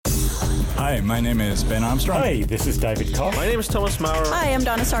Hi, my name is Ben Armstrong. Hi, this is David Koch. My name is Thomas Maurer. Hi, I'm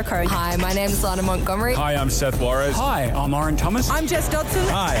Donna Sarkar. Hi, my name is Lana Montgomery. Hi, I'm Seth Juarez. Hi, I'm Aaron Thomas. I'm Jess Dodson.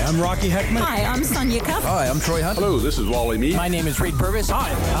 Hi, I'm Rocky Heckman. Hi, I'm Sonia Cuff. Hi, I'm Troy Hunt. Hello, this is Wally Mead. My name is Reed Purvis.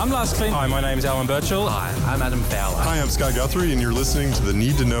 Hi, I'm Lars Klint. Hi, my name is Alan Birchall. Hi, I'm Adam Fowler. Hi, I'm Scott Guthrie, and you're listening to the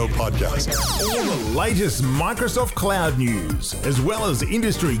Need to Know podcast. All the latest Microsoft Cloud news, as well as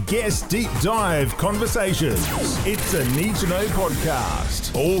industry guest deep dive conversations. It's a Need to Know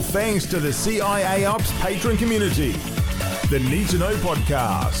podcast. All thanks to the CIA Ops patron community. The Need to Know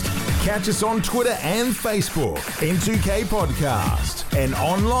podcast. Catch us on Twitter and Facebook, N2K Podcast, and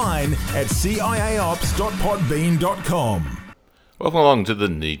online at ciaops.podbean.com. Welcome along to the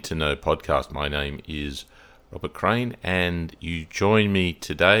Need to Know podcast. My name is Robert Crane, and you join me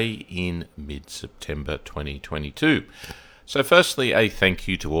today in mid-September 2022. So firstly, a thank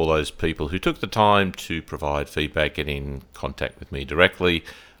you to all those people who took the time to provide feedback, get in contact with me directly,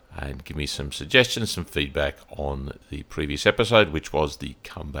 and give me some suggestions, some feedback on the previous episode, which was the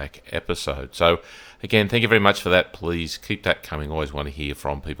comeback episode. So again, thank you very much for that. Please keep that coming. Always want to hear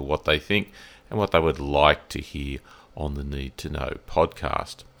from people what they think and what they would like to hear on the Need to Know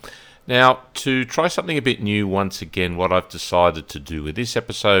podcast. Now, to try something a bit new once again, what I've decided to do with this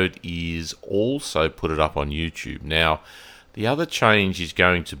episode is also put it up on YouTube. Now, the other change is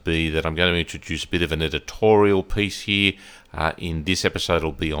going to be that I'm going to introduce a bit of an editorial piece here. In this episode,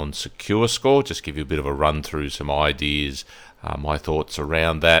 it'll be on Secure Score, just give you a bit of a run through some ideas, my thoughts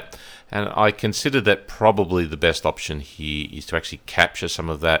around that. And I consider that probably the best option here is to actually capture some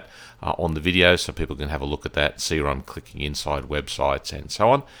of that on the video so people can have a look at that, see where I'm clicking inside websites and so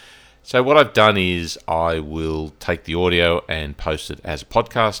on. So what I've done is I will take the audio and post it as a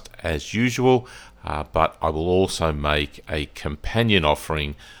podcast as usual, but I will also make a companion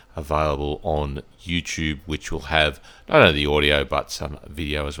offering available on YouTube, which will have not only the audio but some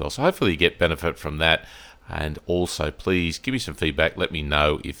video as well. So hopefully you get benefit from that. And also, please give me some feedback. Let me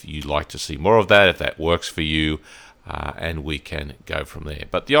know if you'd like to see more of that, if that works for you, and we can go from there.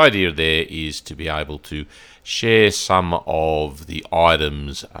 But the idea there is to be able to share some of the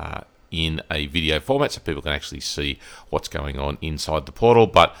items in a video format so people can actually see what's going on inside the portal,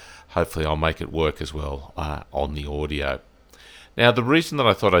 but hopefully I'll make it work as well on the audio. Now, the reason that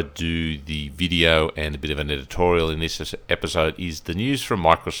I thought I'd do the video and a bit of an editorial in this episode is the news from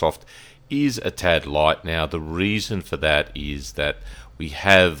Microsoft is a tad light. Now, the reason for that is that we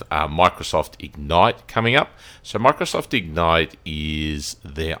have Microsoft Ignite coming up. So Microsoft Ignite is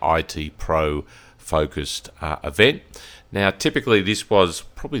their IT Pro focused event. Now, typically this was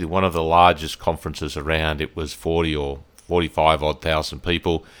probably one of the largest conferences around. It was 40 or 45 odd thousand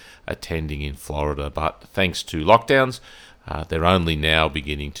people attending in Florida, but thanks to lockdowns, they're only now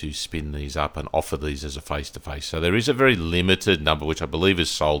beginning to spin these up and offer these as a face-to-face. So there is a very limited number, which I believe is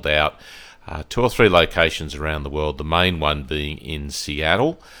sold out, 2 or 3 locations around the world, the main one being in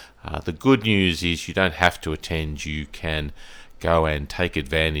Seattle. The good news is you don't have to attend. You can go and take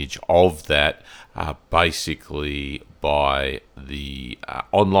advantage of that basically by the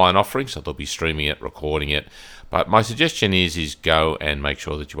online offering. So they'll be streaming it, recording it. But my suggestion is go and make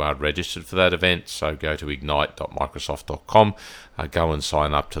sure that you are registered for that event. So go to ignite.microsoft.com, go and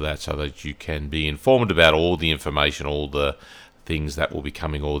sign up to that so that you can be informed about all the information, all the things that will be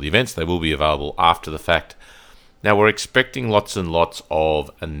coming, all the events. They will be available after the fact. Now, we're expecting lots and lots of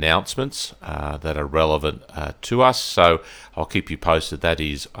announcements that are relevant to us, so I'll keep you posted. That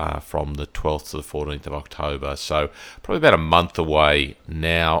is from the 12th to the 14th of October, so probably about a month away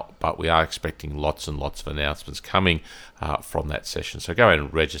now, but we are expecting lots and lots of announcements coming from that session, so go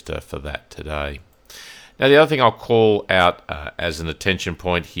and register for that today. Now, the other thing I'll call out as an attention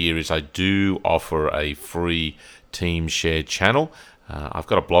point here is I do offer a free team shared channel. I've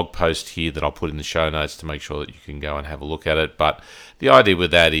got a blog post here that I'll put in the show notes to make sure that you can go and have a look at it. But the idea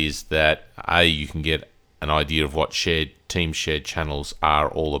with that is that you can get an idea of what team shared channels are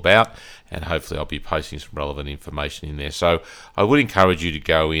all about, and hopefully I'll be posting some relevant information in there. So I would encourage you to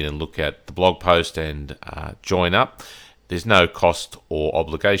go in and look at the blog post and join up. There's no cost or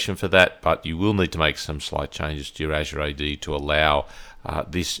obligation for that, but you will need to make some slight changes to your Azure AD to allow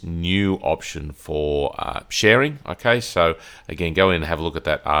this new option for sharing. Okay, so again, go in and have a look at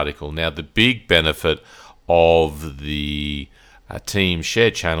that article. Now, the big benefit of the team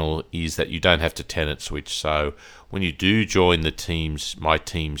shared channel is that you don't have to tenant switch. So when you do join the my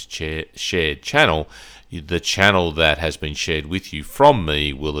team's shared channel, the channel that has been shared with you from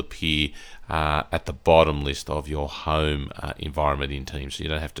me will appear at the bottom list of your home environment in Teams, so you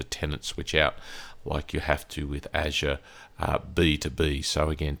don't have to tenant switch out like you have to with Azure B2B. So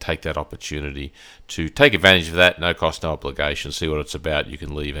again, take that opportunity to take advantage of that. No cost, no obligation. See what it's about. You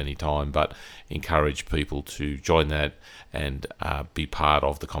can leave any time, but encourage people to join that and be part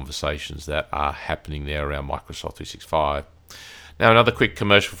of the conversations that are happening there around Microsoft 365. Now, another quick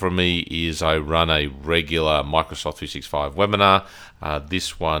commercial from me is I run a regular Microsoft 365 webinar.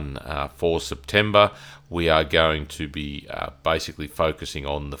 This one for September. We are going to be basically focusing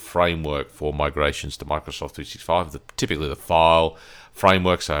on the framework for migrations to Microsoft 365, typically the file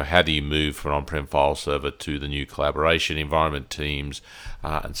framework. So how do you move from an on-prem file server to the new collaboration environment, Teams,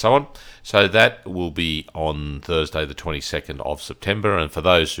 and so on. So that will be on Thursday, the 22nd of September. And for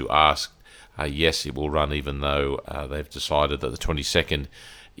those who ask, yes, it will run even though they've decided that the 22nd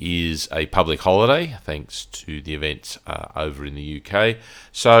is a public holiday, thanks to the events over in the UK.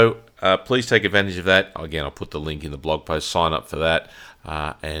 So please take advantage of that. Again, I'll put the link in the blog post. Sign up for that,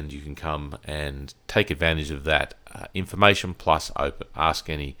 and you can come and take advantage of that information, plus ask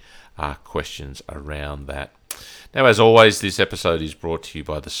any questions around that. Now, as always, this episode is brought to you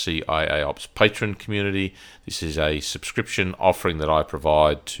by the CIA Ops Patron community. This is a subscription offering that I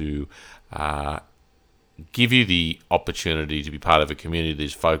provide to give you the opportunity to be part of a community that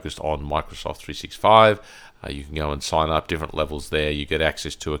is focused on Microsoft 365. You can go and sign up, different levels there. You get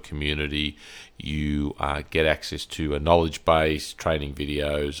access to a community. You get access to a knowledge base, training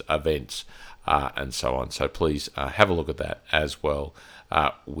videos, events, and so on. So please have a look at that as well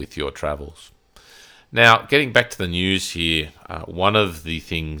with your travels. Now, getting back to the news here, one of the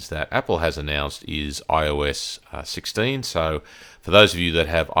things that Apple has announced is iOS 16. So for those of you that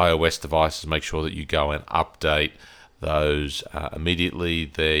have iOS devices, make sure that you go and update those immediately.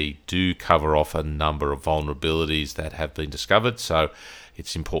 They do cover off a number of vulnerabilities that have been discovered. So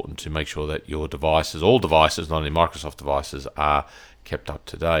it's important to make sure that your devices, all devices, not only Microsoft devices, are kept up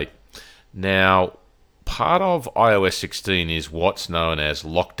to date. Now, part of iOS 16 is what's known as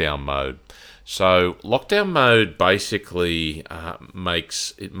lockdown mode. So lockdown mode basically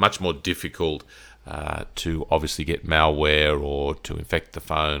makes it much more difficult to obviously get malware or to infect the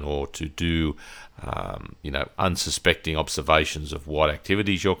phone or to do unsuspecting observations of what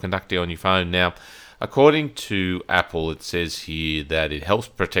activities you're conducting on your phone. Now, according to Apple, it says here that it helps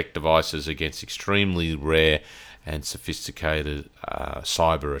protect devices against extremely rare and sophisticated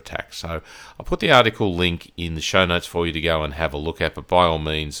cyber attacks. So I'll put the article link in the show notes for you to go and have a look at, but by all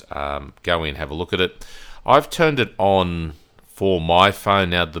means, go in, have a look at it. I've turned it on for my phone.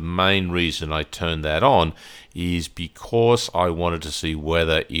 Now, the main reason I turned that on is because I wanted to see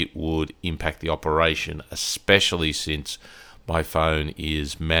whether it would impact the operation, especially since my phone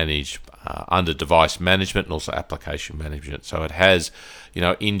is managed under device management and also application management. So it has,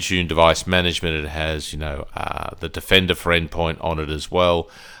 Intune device management. It has, the Defender for Endpoint on it as well.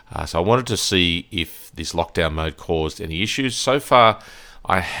 So I wanted to see if this lockdown mode caused any issues. So far,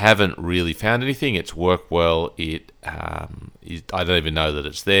 I haven't really found anything. It's worked well. I don't even know that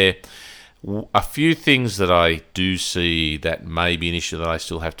it's there. A few things that I do see that may be an issue that I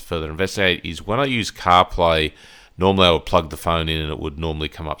still have to further investigate is when I use CarPlay. Normally I would plug the phone in and it would normally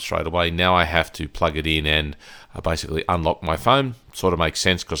come up straight away. Now I have to plug it in and basically unlock my phone. Sort of makes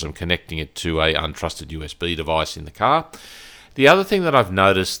sense because I'm connecting it to a untrusted USB device in the car. The other thing that I've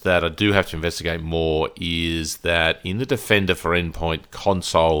noticed that I do have to investigate more is that in the Defender for Endpoint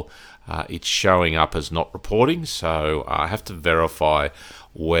console, it's showing up as not reporting. So I have to verify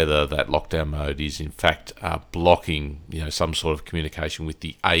whether that lockdown mode is in fact blocking some sort of communication with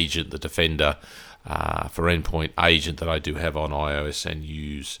the agent, the Defender for Endpoint agent that I do have on iOS and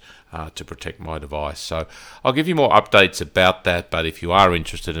use to protect my device. So I'll give you more updates about that, but if you are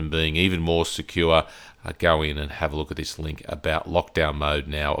interested in being even more secure, go in and have a look at this link about lockdown mode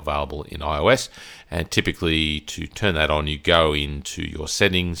now available in iOS. And typically to turn that on, you go into your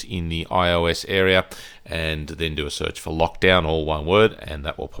settings in the iOS area and then do a search for lockdown, all one word, and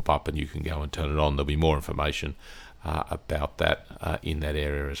that will pop up and you can go and turn it on. There'll be more information about that in that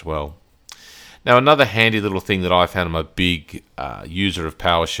area as well. Now, another handy little thing that I found, I'm a big user of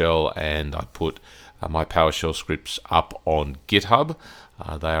PowerShell, and I put my PowerShell scripts up on GitHub.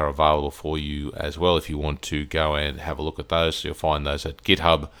 They are available for you as well if you want to go and have a look at those. So you'll find those at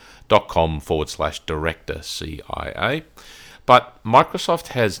github.com/director CIA. But Microsoft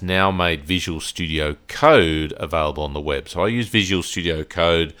has now made Visual Studio Code available on the web. So I use Visual Studio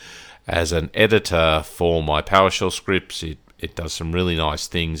Code as an editor for my PowerShell scripts. It does some really nice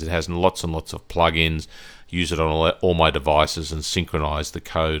things. It has lots and lots of plugins. Use it on all my devices and synchronize the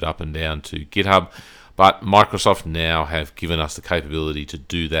code up and down to GitHub. But Microsoft now have given us the capability to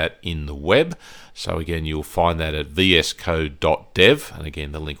do that in the web. So again, you'll find that at vscode.dev, and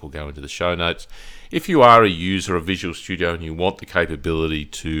again, the link will go into the show notes. If you are a user of Visual Studio and you want the capability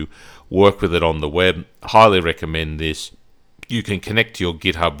to work with it on the web, highly recommend this. You can connect to your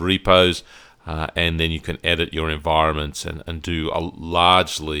GitHub repos, and then you can edit your environments and do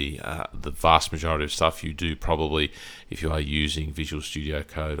largely the vast majority of stuff you do probably if you are using Visual Studio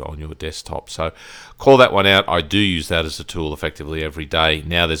Code on your desktop. So call that one out. I do use that as a tool effectively every day.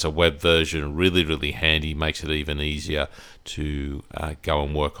 Now there's a web version, really, really handy, makes it even easier to go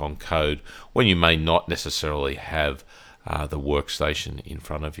and work on code when you may not necessarily have the workstation in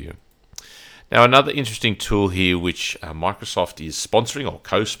front of you. Now, another interesting tool here which Microsoft is sponsoring or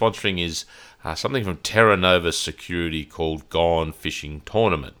co-sponsoring is something from Terra Nova Security called Gone Fishing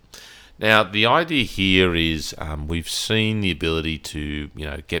Tournament. Now, the idea here is we've seen the ability to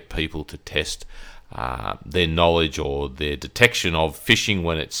get people to test their knowledge or their detection of phishing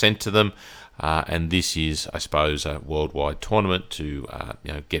when it's sent to them. And this is, I suppose, a worldwide tournament to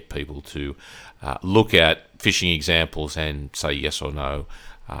get people to look at phishing examples and say yes or no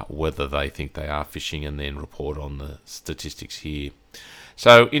whether they think they are phishing, and then report on the statistics here.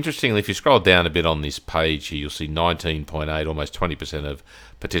 So interestingly, if you scroll down a bit on this page here, you'll see 19.8, almost 20% of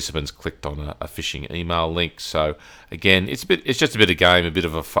participants clicked on a phishing email link. So again, it's just a bit of game, a bit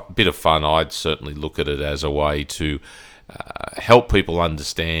of fun. I'd certainly look at it as a way to help people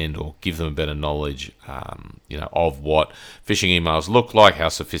understand or give them a better knowledge, of what phishing emails look like, how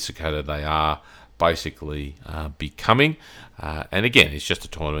sophisticated they are, basically becoming. And again, it's just a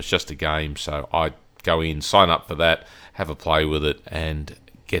tournament, it's just a game. So I go in, sign up for that, have a play with it, and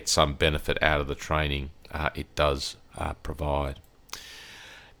get some benefit out of the training it does provide.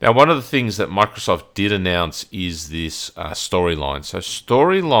 Now, one of the things that Microsoft did announce is this Storyline. So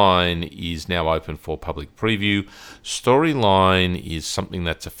Storyline is now open for public preview. Storyline is something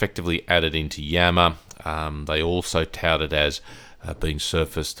that's effectively added into Yammer. They also tout it as being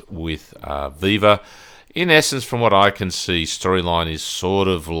surfaced with Viva. In essence, from what I can see, Storyline is sort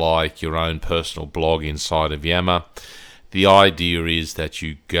of like your own personal blog inside of Yammer. The idea is that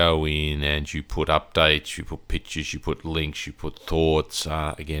you go in and you put updates, you put pictures, you put links, you put thoughts,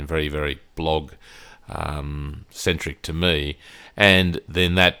 again, very, very blog centric to me, and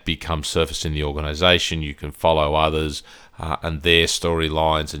then that becomes surfaced in the organization. You can follow others and their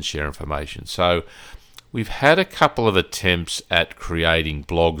storylines and share information. So we've had a couple of attempts at creating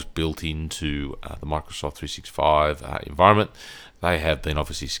blogs built into the Microsoft 365 environment. They have been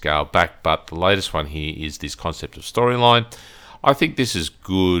obviously scaled back, but the latest one here is this concept of Storyline. I think this is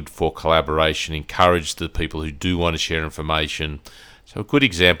good for collaboration, encourage the people who do want to share information. So a good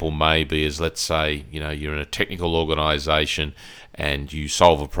example may be is, let's say, you're in a technical organization and you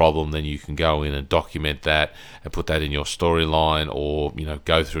solve a problem, then you can go in and document that and put that in your Storyline, or,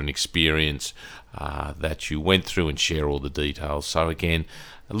 go through an experience that you went through and share all the details. So again,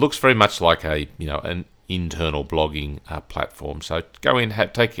 it looks very much like an internal blogging platform. So go in,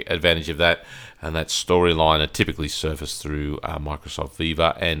 take advantage of that, and that Storyline are typically surfaced through Microsoft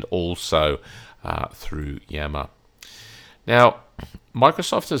Viva and also through Yammer. Now,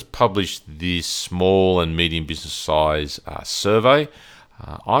 Microsoft has published this small and medium business size survey.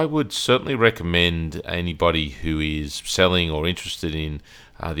 I would certainly recommend anybody who is selling or interested in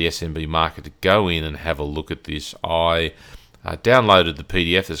the SMB market to go in and have a look at this. I downloaded the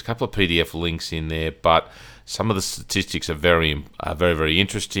PDF. There's a couple of PDF links in there, but some of the statistics are very, very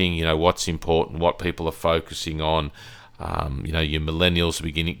interesting. What's important, what people are focusing on. Your millennials are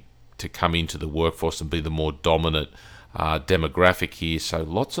beginning to come into the workforce and be the more dominant demographic here. So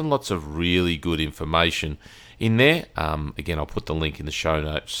lots and lots of really good information in there. Again, I'll put the link in the show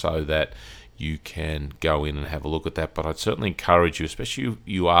notes so that you can go in and have a look at that. But I'd certainly encourage you, especially if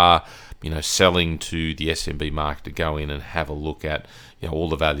you are, selling to the SMB market, to go in and have a look at, all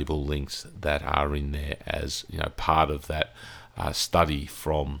the valuable links that are in there as, part of that study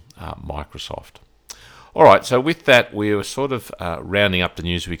from Microsoft. All right, so with that, we're sort of rounding up the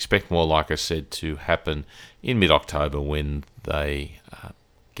news. We expect more, like I said, to happen in mid-October when they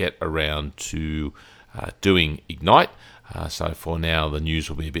get around to doing Ignite. So for now, the news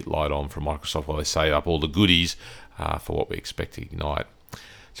will be a bit light on from Microsoft while they save up all the goodies for what we expect to Ignite.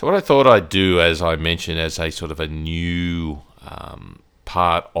 So what I thought I'd do, as I mentioned, as a sort of a new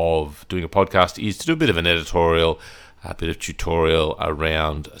part of doing a podcast, is to do a bit of an editorial, a bit of tutorial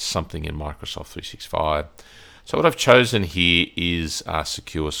around something in Microsoft 365. So what I've chosen here is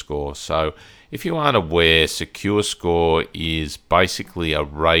Secure Score. So if you aren't aware, Secure Score is basically a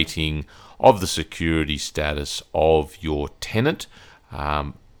rating of the security status of your tenant.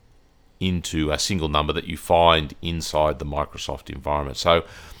 into a single number that you find inside the Microsoft environment. So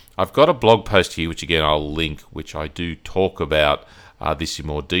I've got a blog post here, which again I'll link, which I do talk about this in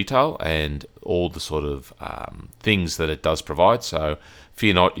more detail and all the sort of things that it does provide. So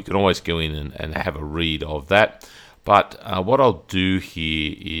fear not, you can always go in and have a read of that. But what I'll do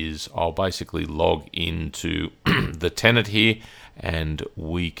here is I'll basically log into the tenant here, and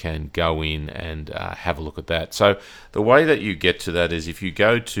we can go in and have a look at that. So the way that you get to that is if you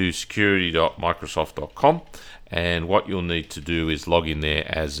go to security.microsoft.com, and what you'll need to do is log in there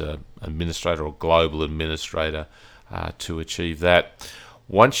as an administrator or global administrator to achieve that.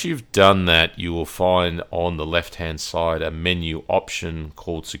 Once you've done that, you will find on the left-hand side a menu option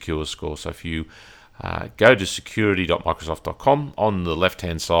called Secure Score. So if you go to security.microsoft.com, on the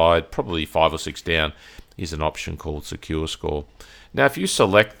left-hand side, probably 5 or 6 down, is an option called Secure Score. Now, if you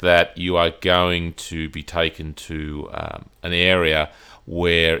select that, you are going to be taken to an area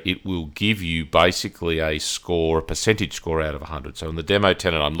where it will give you basically a score, a percentage score out of 100. So in the demo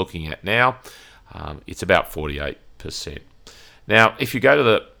tenant I'm looking at now, it's about 48%. Now, if you go to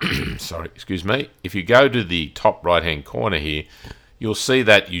the if you go to the top right-hand corner here, you'll see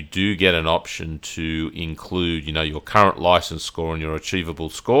that you do get an option to include, your current license score and your achievable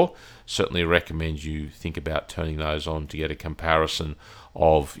score. Certainly recommend you think about turning those on to get a comparison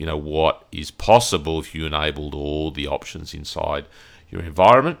of, what is possible if you enabled all the options inside your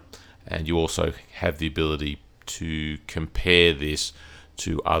environment. And you also have the ability to compare this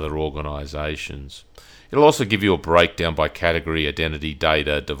to other organizations. It'll also give you a breakdown by category, identity,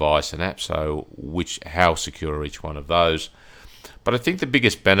 data, device, and app, so how secure are each one of those. But I think the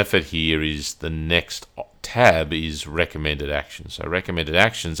biggest benefit here is the next tab is recommended actions. So recommended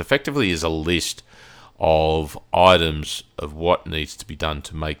actions effectively is a list of items of what needs to be done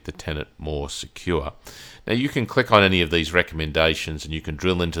to make the tenant more secure. Now you can click on any of these recommendations and you can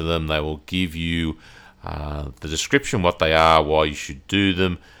drill into them. They will give you the description, what they are, why you should do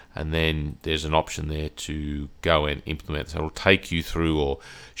them, and then there's an option there to go and implement. So it'll take you through or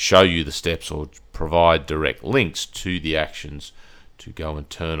show you the steps or provide direct links to the actions to go and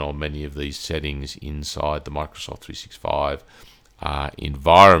turn on many of these settings inside the Microsoft 365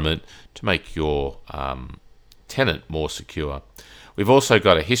 environment to make your tenant more secure. We've also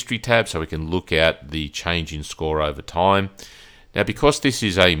got a history tab so we can look at the change in score over time. Now, because this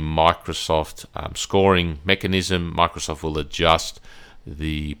is a Microsoft scoring mechanism, Microsoft will adjust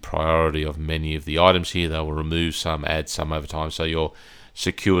the priority of many of the items here. They will remove some, add some over time. So your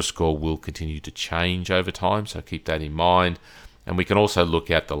secure score will continue to change over time. So keep that in mind. And we can also look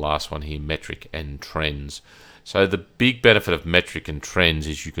at the last one here, metric and trends. So the big benefit of metric and trends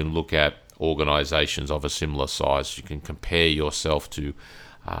is you can look at organizations of a similar size. You can compare yourself to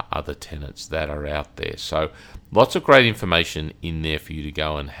other tenants that are out there. So lots of great information in there for you to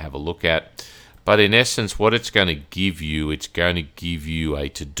go and have a look at. But in essence, what it's going to give you, it's going to give you a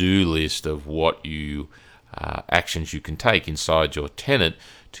to-do list of what actions you can take inside your tenant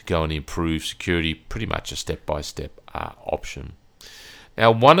to go and improve security, pretty much a step-by-step option.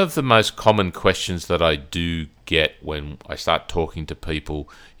 Now, one of the most common questions that I do get when I start talking to people,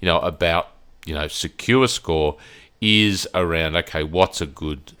 about, secure score is around, okay, what's a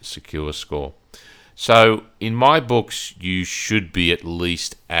good secure score? So in my books, you should be at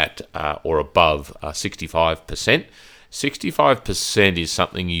least at or above 65%. 65% is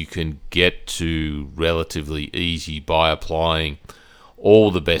something you can get to relatively easy by applying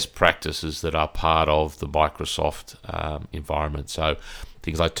all the best practices that are part of the Microsoft environment. So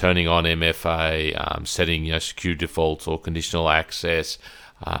things like turning on MFA, setting secure defaults or conditional access,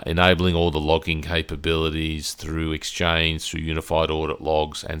 enabling all the logging capabilities through Exchange, through unified audit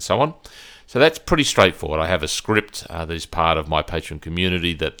logs, and so on. So that's pretty straightforward. I have a script that is part of my Patreon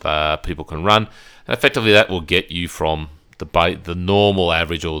community that people can run. And effectively that will get you from the normal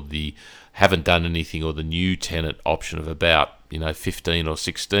average or the haven't done anything or the new tenant option of about 15 or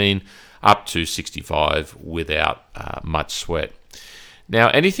 16 up to 65 without much sweat. Now,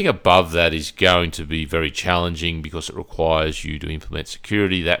 anything above that is going to be very challenging because it requires you to implement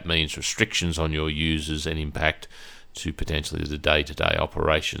security. That means restrictions on your users and impact to potentially the day-to-day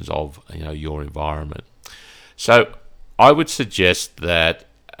operations of your environment. So I would suggest that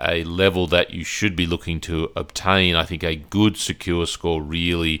a level that you should be looking to obtain, I think a good secure score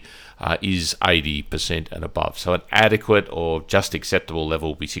really is 80% and above. So an adequate or just acceptable level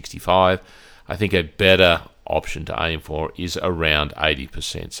will be 65. I think a better option to aim for is around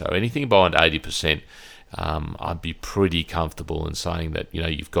 80%. So anything beyond 80%, I'd be pretty comfortable in saying that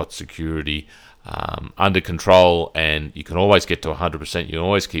you've got security under control, and you can always get to 100%. You can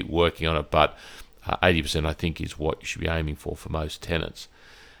always keep working on it, but 80% I think is what you should be aiming for most tenants.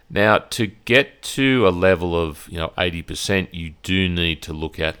 Now, to get to a level of 80%, you do need to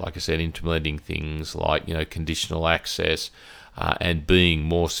look at, like I said, implementing things like conditional access and being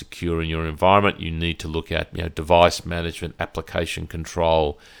more secure in your environment. You need to look at device management, application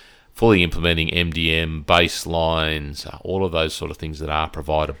control, fully implementing MDM, baselines, all of those sort of things that are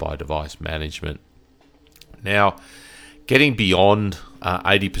provided by device management. Now, getting beyond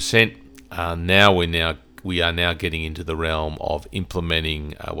 80%, we are now getting into the realm of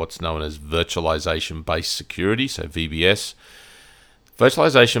implementing what's known as virtualization-based security, so VBS.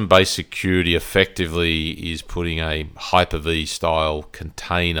 Virtualization-based security effectively is putting a Hyper-V style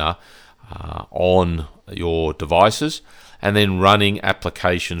container on your devices and then running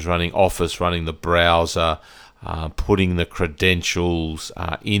applications, running Office, running the browser, putting the credentials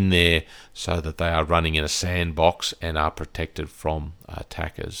in there so that they are running in a sandbox and are protected from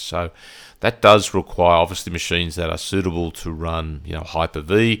attackers. So that does require, obviously, machines that are suitable to run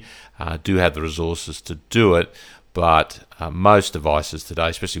Hyper-V, do have the resources to do it, but most devices today,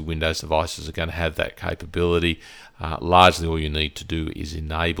 especially Windows devices, are going to have that capability. Largely all you need to do is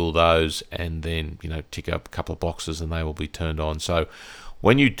enable those and then tick up a couple of boxes and they will be turned on. So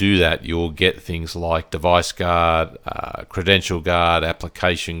when you do that, you'll get things like Device Guard, Credential Guard,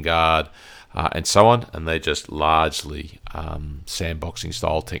 Application Guard, and so on, and they're just largely sandboxing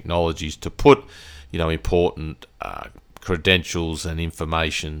style technologies to put important credentials and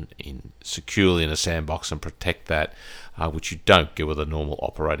information in securely in a sandbox and protect that, which you don't get with a normal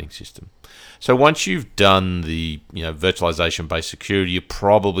operating system. So once you've done the virtualization based security, you're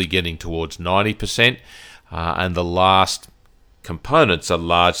probably getting towards 90%, and the last components are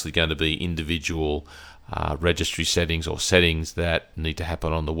largely going to be individual registry settings or settings that need to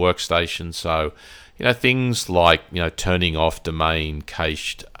happen on the workstation. So, things like, turning off domain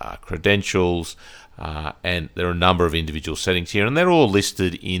cached credentials, and there are a number of individual settings here, and they're all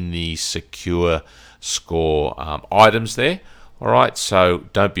listed in the Secure Score items there. All right, so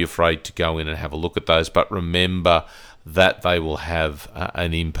don't be afraid to go in and have a look at those, but remember that they will have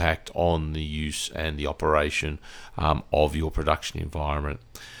an impact on the use and the operation of your production environment.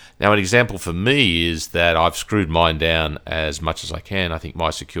 Now, an example for me is that I've screwed mine down as much as I can. I think my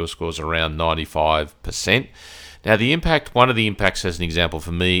secure score is around 95%. Now, one of the impacts as an example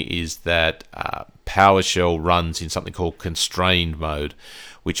for me is that PowerShell runs in something called constrained mode,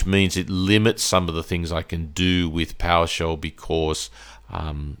 which means it limits some of the things I can do with PowerShell because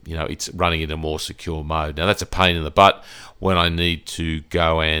it's running in a more secure mode. Now, that's a pain in the butt when I need to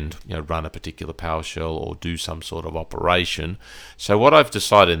go and run a particular PowerShell or do some sort of operation. So what I've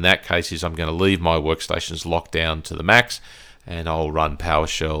decided in that case is I'm going to leave my workstations locked down to the max, and I'll run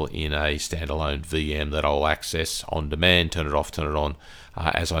PowerShell in a standalone VM that I'll access on demand, turn it off, turn it on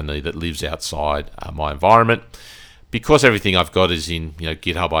as I need. That lives outside my environment. Because everything I've got is in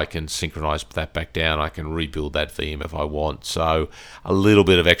GitHub, I can synchronize that back down. I can rebuild that VM if I want. So a little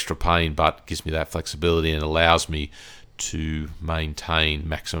bit of extra pain, but gives me that flexibility and allows me to maintain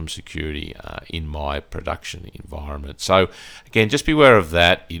maximum security in my production environment. So again, just be aware of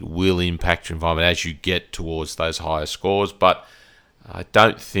that. It will impact your environment as you get towards those higher scores, but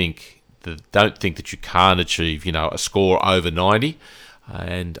don't think that you can't achieve a score over 90.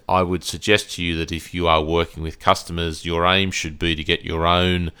 And I would suggest to you that if you are working with customers, your aim should be to get your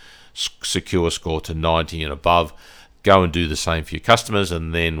own secure score to 90 and above. Go and do the same for your customers,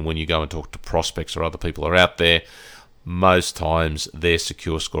 and then when you go and talk to prospects or other people who are out there, most times their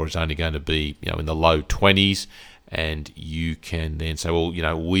secure score is only going to be in the low 20s, and you can then say, well,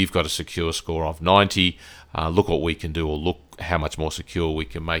 we've got a secure score of 90. Look what we can do, or look how much more secure we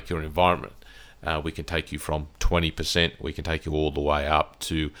can make your environment. We can take you from 20%, we can take you all the way up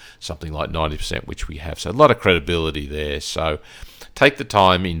to something like 90%, which we have. So a lot of credibility there. So take the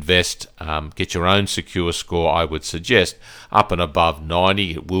time, invest, get your own secure score, I would suggest, up and above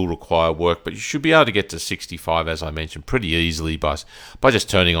 90. It will require work, but you should be able to get to 65, as I mentioned, pretty easily by just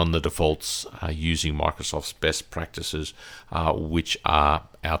turning on the defaults using Microsoft's best practices, which are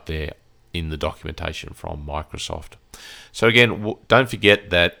out there in the documentation from Microsoft. So again, don't forget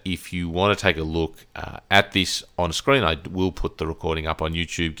that if you want to take a look at this on screen, I will put the recording up on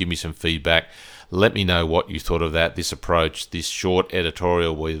YouTube. Give me some feedback. Let me know what you thought of this approach, this short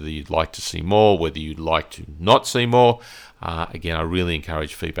editorial, whether you'd like to see more, whether you'd like to not see more. Again, I really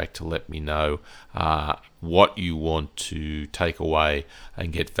encourage feedback to let me know what you want to take away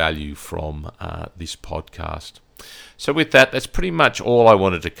and get value from this podcast. So with that, that's pretty much all I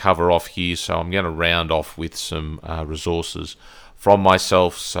wanted to cover off here. So I'm going to round off with some resources from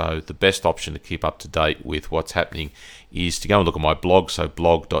myself. So the best option to keep up to date with what's happening is to go and look at my blog. So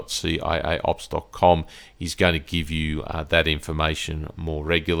blog.ciaops.com is going to give you that information more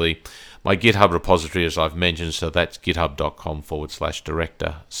regularly. My GitHub repository, as I've mentioned, so that's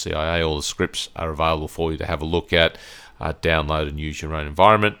github.com/director-CIA. All the scripts are available for you to have a look at, download and use your own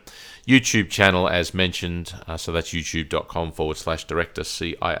environment. YouTube channel, as mentioned, so that's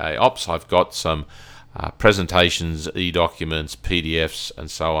youtube.com/director-CIA-ops. I've got some presentations, e-documents, PDFs, and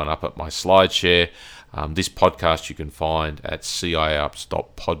so on up at my SlideShare. This podcast you can find at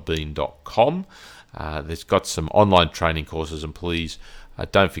ciaops.podbean.com. There's got some online training courses, and please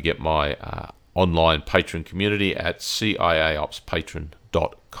don't forget my online Patreon community at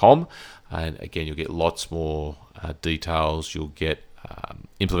ciaopspatron.com. And again, you'll get lots more details. You'll get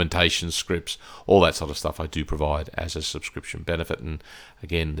implementation scripts, all that sort of stuff I do provide as a subscription benefit. And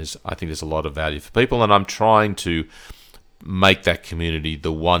again, I think there's a lot of value for people, and I'm trying to make that community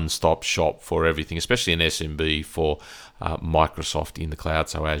the one-stop shop for everything, especially in SMB for Microsoft in the cloud,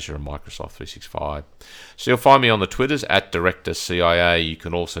 so Azure and Microsoft 365. So you'll find me on the Twitters at DirectorCIA. You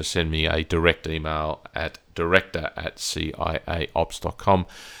can also send me a direct email at director@ciaops.com.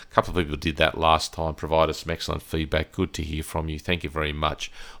 A couple of people did that last time, provided some excellent feedback. Good to hear from you. Thank you very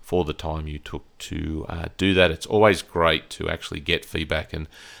much for the time you took to do that. It's always great to actually get feedback and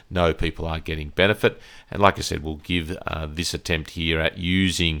know people are getting benefit. And like I said, we'll give this attempt here at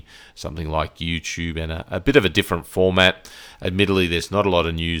using something like YouTube and a bit of a different format. Admittedly, there's not a lot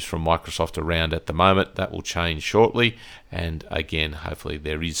of news from Microsoft around at the moment. That will change shortly. And again, hopefully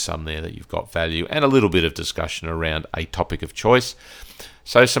there is some there that you've got value and a little bit of discussion around a topic of choice.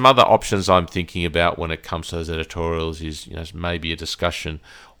 So some other options I'm thinking about when it comes to those editorials is, maybe a discussion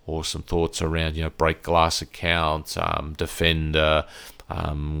or some thoughts around, break glass accounts, Defender,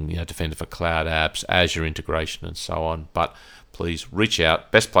 Defender for cloud apps, Azure integration, and so on. But please reach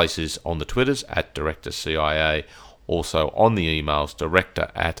out. Best place is on the Twitters at DirectorCIA. Also on the emails,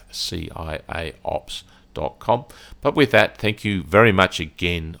 director@ciaops.com. But with that, thank you very much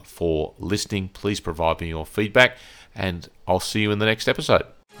again for listening. Please provide me your feedback, and I'll see you in the next episode.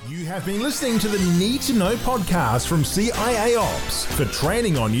 You have been listening to the Need to Know podcast from CIA Ops. For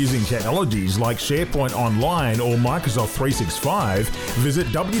training on using technologies like SharePoint Online or Microsoft 365, visit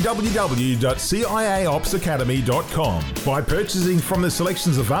www.ciaopsacademy.com. By purchasing from the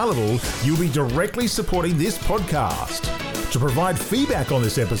selections available, you'll be directly supporting this podcast. To provide feedback on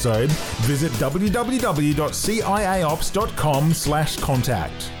this episode, visit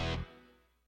www.ciaops.com/contact.